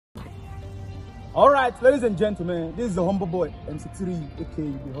Alright, ladies and gentlemen, this is the humble boy, MC3, aka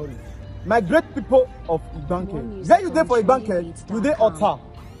The Hurry. My great people of Igbanke. Where you there for Igbanke? You there Ota.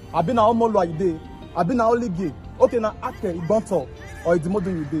 I've been a Omolo, you there. I've been a Olige. Okay, now Ake, Igbanto, or Idimodo,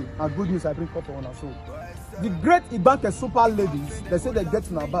 you there. And good news I bring up on our show. The great Igbanke super ladies, they say they get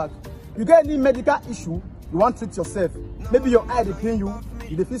in our back. You get any medical issue, you want to treat yourself. Maybe your eye they pain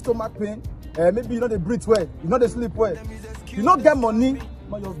you feel stomach pain, maybe you know they breathe well, you know they sleep well. You don't get money,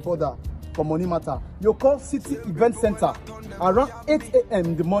 not just bother for money matter. You call City Event Center around 8 a.m.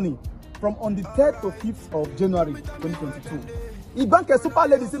 in the morning from on the 3rd to 5th of January 2022. Igbanke super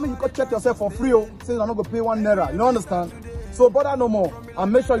ladies say you can check yourself for free, say you're not going to pay 1 naira. You don't understand? So bother no more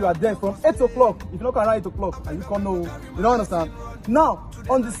and make sure you are there from 8 o'clock. If you're not around 8 o'clock and you can't know, you don't understand? Now,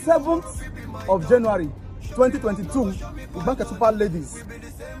 on the 7th of January 2022, Igbanke super ladies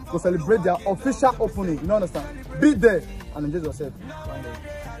will celebrate their official opening. You don't understand? Be there and enjoy yourself.